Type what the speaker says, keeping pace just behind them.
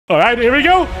All right, here we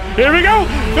go. Here we go.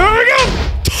 Here we go.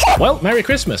 Well, Merry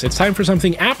Christmas. It's time for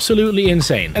something absolutely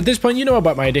insane. At this point, you know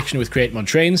about my addiction with Create Mod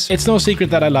trains. It's no secret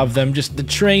that I love them. Just the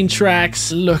train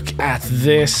tracks. Look at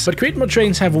this. But Create Mod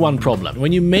trains have one problem.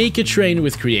 When you make a train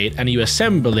with Create and you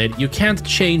assemble it, you can't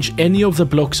change any of the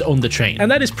blocks on the train.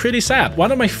 And that is pretty sad.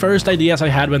 One of my first ideas I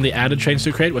had when they added trains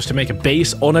to Create was to make a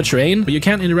base on a train, but you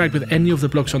can't interact with any of the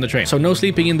blocks on the train. So no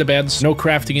sleeping in the beds, no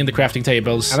crafting in the crafting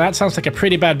tables. And that sounds like a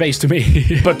pretty bad base to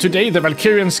me. But today, the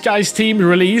Valkyrian Skies team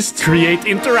released Create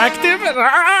Interactive.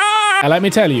 And let me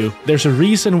tell you, there's a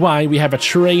reason why we have a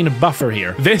train buffer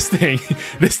here. This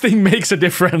thing makes a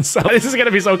difference. This is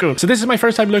gonna be so cool. So this is my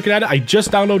first time looking at it. I just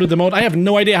downloaded the mod. I have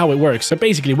no idea how it works. So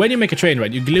basically, when you make a train,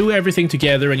 right, you glue everything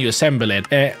together and you assemble it.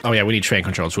 Oh yeah, we need train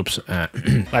controls. Whoops.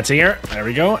 That's here. There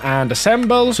we go. And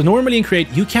assemble. So normally in Create,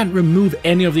 you can't remove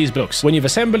any of these blocks. When you've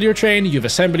assembled your train,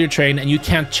 and you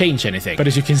can't change anything. But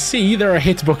as you can see, there are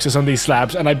hitboxes on these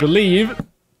slabs, and I believe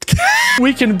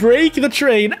we can break the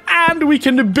train and we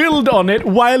can build on it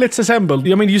while it's assembled.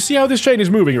 I mean, you see how this train is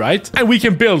moving, right? And we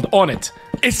can build on it.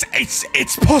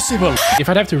 It's possible. If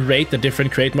I'd have to rate the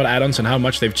different Create Mod add-ons and how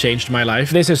much they've changed my life,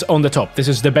 this is on the top. This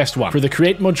is the best one. For the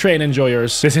Create Mod train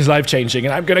enjoyers, this is life-changing,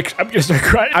 and I'm gonna start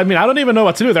crying. I mean, I don't even know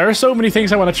what to do. There are so many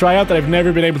things I want to try out that I've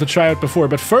never been able to try out before.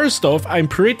 But first off, I'm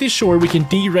pretty sure we can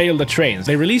derail the trains.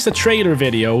 They released a trailer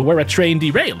video where a train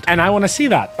derailed, and I want to see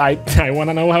that. I want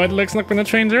to know how it looks like when the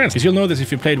trains are in. Because you'll know this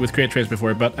if you played with Create trains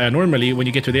before, but normally when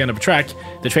you get to the end of a track,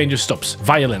 the train just stops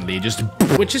violently,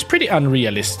 which is pretty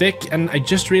unrealistic. And I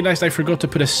just realized I forgot to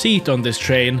put a seat on this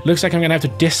train. Looks like I'm gonna have to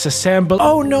disassemble.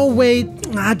 Oh no, wait,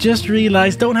 I just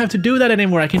realized don't have to do that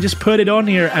anymore. I can just put it on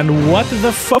here. And what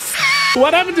the fuck?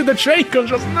 What happened to the train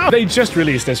controls? No. They just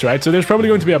released this, right? So there's probably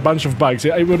going to be a bunch of bugs.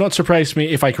 It will not surprise me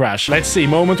if I crash. Let's see,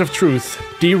 moment of truth.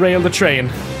 Derail the train.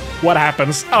 What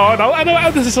happens? Oh no, I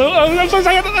know this is so. I'm so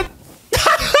excited.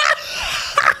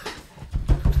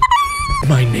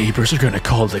 My neighbors are gonna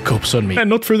call the cops on me. And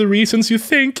not for the reasons you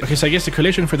think. Okay, so I guess the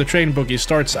collision for the train buggy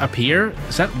starts up here.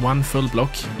 Is that one full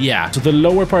block? Yeah. So the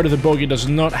lower part of the buggy does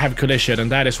not have collision,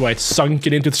 and that is why it's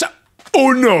sunken into the...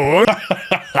 Oh no!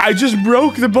 I just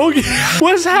broke the buggy.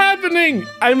 What's happening?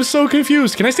 I'm so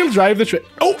confused. Can I still drive the train?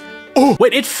 Oh!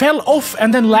 Wait, it fell off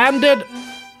and then landed...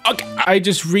 Okay, I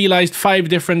just realized 5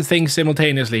 different things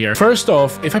simultaneously here. First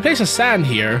off, if I place a sand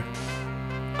here...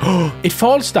 it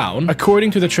falls down according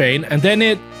to the train, and then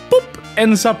it boop,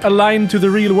 ends up aligned to the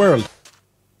real world.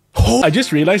 I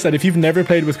just realized that if you've never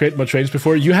played with Create Mod trains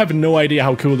before, you have no idea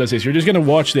how cool this is. You're just gonna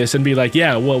watch this and be like,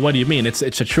 yeah, well, what do you mean? It's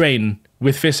a train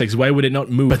with physics. Why would it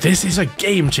not move? But this is a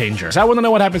game changer. So I want to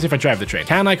know what happens if I drive the train.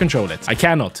 Can I control it? I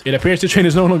cannot. It appears the train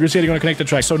is no longer sitting on a connected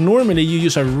track. So normally you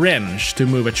use a wrench to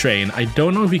move a train. I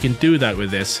don't know if we can do that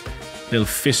with this little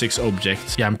physics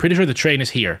object. Yeah, I'm pretty sure the train is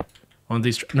here. On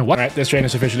these... No, what? All right, this train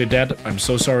is officially dead. I'm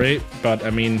so sorry, but I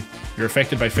mean, you're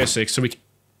affected by physics, so we...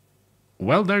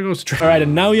 Well, there goes the train. All right,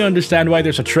 and now you understand why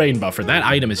there's a train buffer. That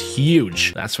item is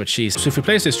huge. That's what she said. So if we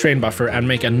place this train buffer and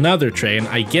make another train,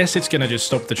 I guess it's gonna just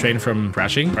stop the train from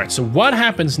crashing. All right, so what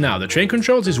happens now? The train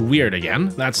controls is weird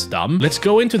again. That's dumb. Let's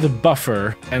go into the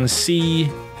buffer and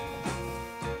see...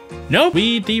 Nope,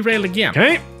 we derailed again.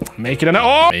 Okay, making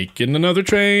another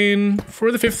train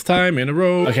for the 5th time in a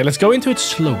row. Okay, let's go into it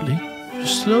slowly.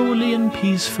 Slowly and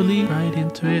peacefully, right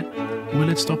into it. Will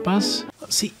it stop us?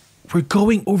 See, we're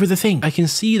going over the thing. I can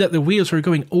see that the wheels are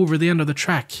going over the end of the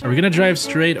track. Are we gonna drive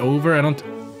straight over?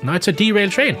 No, it's a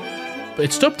derailed train. But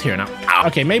it stopped here now. Ow.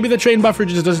 Okay, maybe the train buffer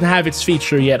just doesn't have its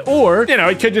feature yet. Or, you know,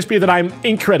 it could just be that I'm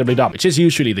incredibly dumb, which is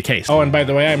usually the case. Oh, and by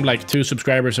the way, I'm like 2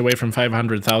 subscribers away from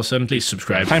 500,000. Please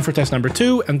subscribe. Time for test number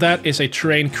 2, and that is a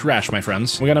train crash, my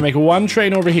friends. We're gonna make one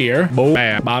train over here. Boom,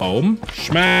 bam, boom,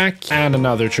 smack, and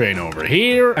another train over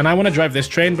here. And I want to drive this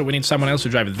train, but we need someone else to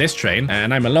drive this train.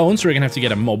 And I'm alone, so we're gonna have to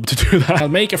get a mob to do that. I'll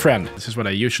make a friend. This is what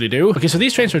I usually do. Okay, so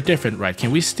these trains are different, right?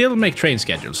 Can we still make train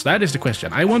schedules? That is the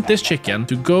question. I want this chicken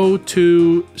to go to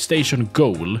station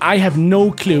goal. I have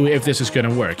no clue if this is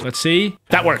gonna work. Let's see.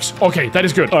 That works. Okay, that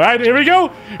is good. All right, here we go.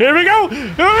 Here we go. Here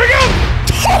we go.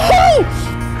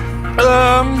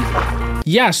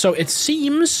 Yeah, so it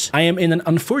seems I am in an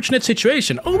unfortunate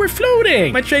situation. Oh, we're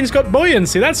floating. My train's got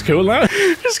buoyancy. That's cool now.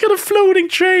 Just got a floating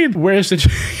train. Where's the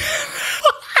train?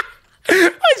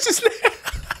 I just...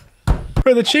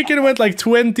 Where the chicken went like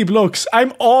 20 blocks.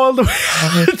 I'm all the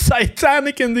way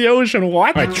Titanic in the ocean.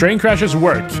 What? All right, train crashes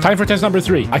work. Time for test number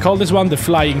 3. I call this one the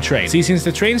flying train. See, since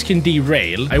the trains can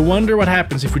derail, I wonder what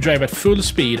happens if we drive at full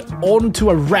speed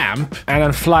onto a ramp and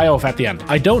then fly off at the end.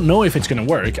 I don't know if it's gonna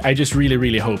work. I just really,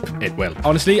 really hope it will.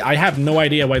 Honestly, I have no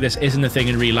idea why this isn't a thing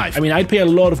in real life. I mean, I'd pay a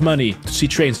lot of money to see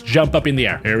trains jump up in the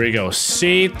air. Here we go.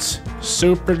 Seat,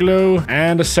 super glue,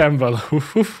 and assemble.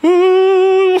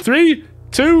 3,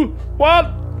 2,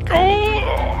 1, go!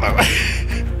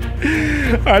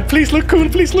 Alright, please look cool,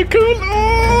 please look cool.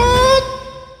 Oh!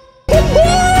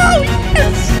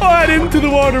 Yes! Oh, and into the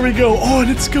water we go. Oh, and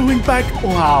it's going back.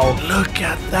 Wow, look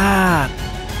at that.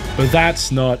 But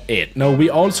that's not it. No, we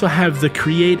also have the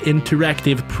Create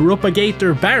Interactive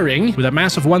Propagator bearing with a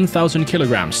mass of 1,000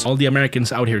 kilograms. All the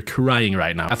Americans out here crying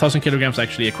right now. 1,000 kilograms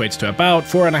actually equates to about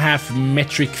 4.5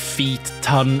 metric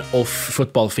ton of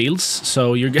football fields.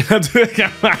 So you're gonna do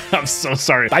I'm so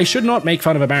sorry. I should not make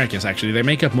fun of Americans, actually. They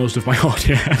make up most of my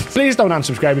audience. Please don't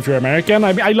unsubscribe if you're American.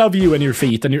 I mean, I love you and your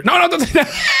feet and your... No, don't do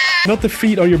that. Not the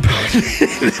feet or your body.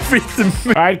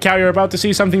 All right, Cal, you're about to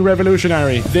see something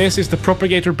revolutionary. This is the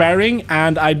propagator bearing,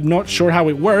 and I'm not sure how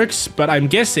it works, but I'm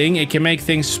guessing it can make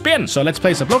things spin. So let's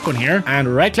place a block on here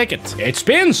and right-click it. It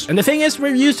spins. And the thing is,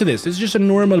 we're used to this. It's just a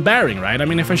normal bearing, right? I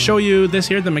mean, if I show you this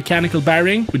here, the mechanical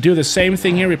bearing, we do the same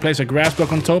thing here. We place a grass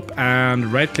block on top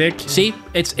and right-click. See,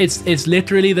 it's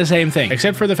literally the same thing,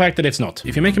 except for the fact that it's not.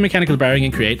 If you make a mechanical bearing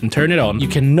and create and turn it on, you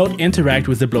cannot interact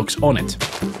with the blocks on it.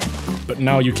 But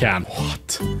now you can.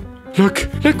 What? Look,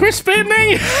 we're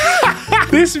spinning!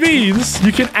 This means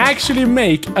you can actually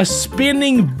make a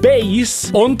spinning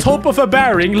base on top of a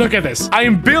bearing. Look at this.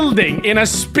 I'm building in a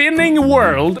spinning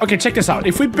world. Okay, check this out.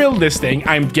 If we build this thing,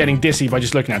 I'm getting dizzy by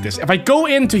just looking at this. If I go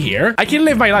into here, I can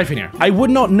live my life in here. I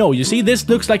would not know. You see, this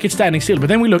looks like it's standing still, but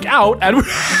then we look out and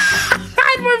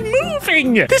we're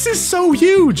moving. This is so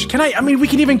huge. I mean, we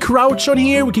can even crouch on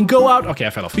here. We can go out. Okay, I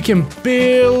fell off. We can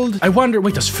build. I wonder,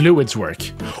 wait, does fluids work?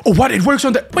 Oh, what? It works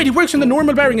on the, wait, it works on the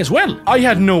normal bearing as well. I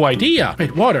had no idea.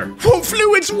 Wait, water. Whoa,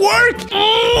 fluids work.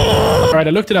 All right,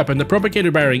 I looked it up, and the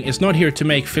propagator bearing is not here to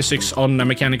make physics on a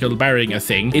mechanical bearing a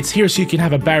thing. It's here so you can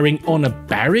have a bearing on a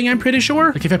bearing, I'm pretty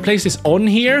sure. Like if I place this on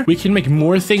here, we can make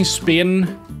more things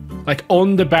spin like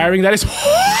on the bearing. That is...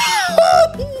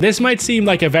 This might seem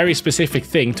like a very specific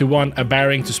thing to want a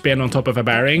bearing to spin on top of a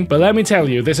bearing, but let me tell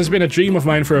you, this has been a dream of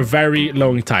mine for a very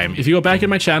long time. If you go back in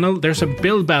my channel, there's a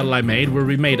build battle I made where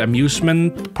we made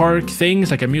amusement park things,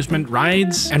 like amusement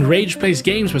rides, and Rage Plays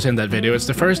Games was in that video. It's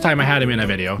the first time I had him in a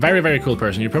video. Very, very cool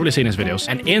person. You've probably seen his videos.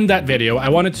 And in that video, I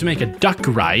wanted to make a duck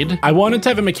ride. I wanted to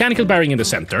have a mechanical bearing in the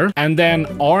center, and then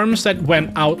arms that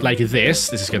went out like this.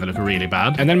 This is gonna look really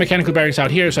bad. And then mechanical bearings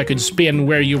out here so I could spin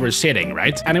where you were sitting,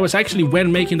 right? And it was actually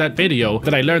when making that video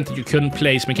that I learned that you couldn't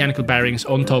place mechanical bearings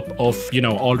on top of, you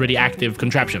know, already active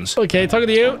contraptions. Okay, talking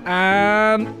to you,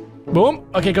 and boom.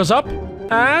 Okay, goes up,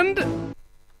 and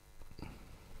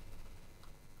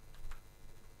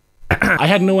I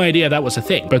had no idea that was a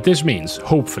thing, but this means,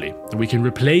 hopefully, that we can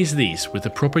replace these with the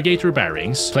propagator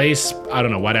bearings. Place, I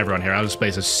don't know, whatever on here. I'll just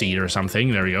place a seat or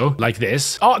something. There we go. Like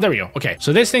this. Oh, there we go. Okay,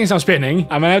 so this thing's now spinning.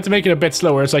 I'm gonna have to make it a bit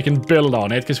slower so I can build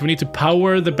on it, because we need to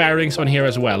power the bearings on here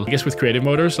as well. I guess with creative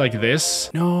motors like this.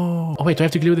 No. Oh, wait, do I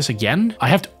have to glue this again? I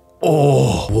have to...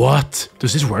 Oh, what?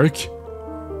 Does this work?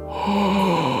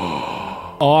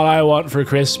 All I want for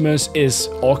Christmas is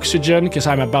oxygen, because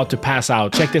I'm about to pass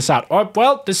out. Check this out. Oh,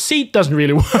 well, the seat doesn't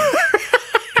really work.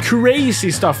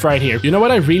 Crazy stuff right here. You know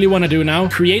what I really want to do now?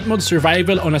 Create mod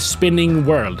survival on a spinning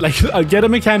world. Like, I'll get a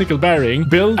mechanical bearing,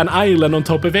 build an island on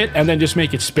top of it, and then just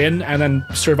make it spin, and then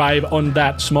survive on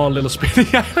that small little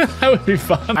spinning island. That would be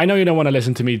fun. I know you don't want to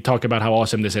listen to me talk about how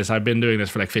awesome this is. I've been doing this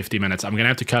for like 50 minutes. I'm gonna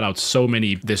have to cut out so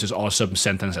many "this is awesome"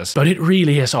 sentences, but it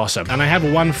really is awesome. And I have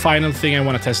one final thing I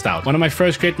want to test out. One of my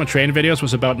first Create Mod Train videos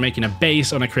was about making a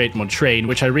base on a Create Mod train,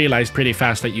 which I realized pretty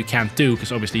fast that you can't do,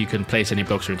 because obviously you couldn't place any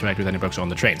blocks or interact with any blocks on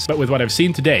the trains. But with what I've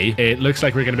seen today, it looks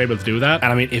like we're going to be able to do that.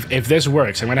 And I mean, if this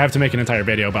works, I'm going to have to make an entire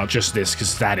video about just this,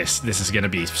 because this is going to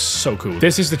be so cool.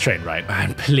 This is the train, right?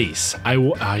 And please,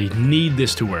 I need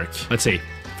this to work. Let's see.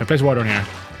 If I place water on here.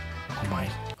 Oh my.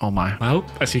 Oh my. Well,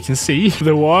 as you can see,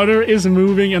 the water is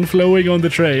moving and flowing on the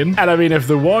train. And I mean, if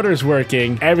the water is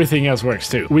working, everything else works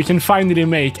too. We can finally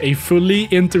make a fully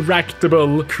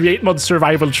interactable Create Mod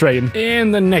survival train in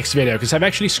the next video, because I've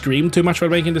actually screamed too much while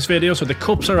making this video. So the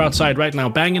cops are outside right now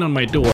banging on my door.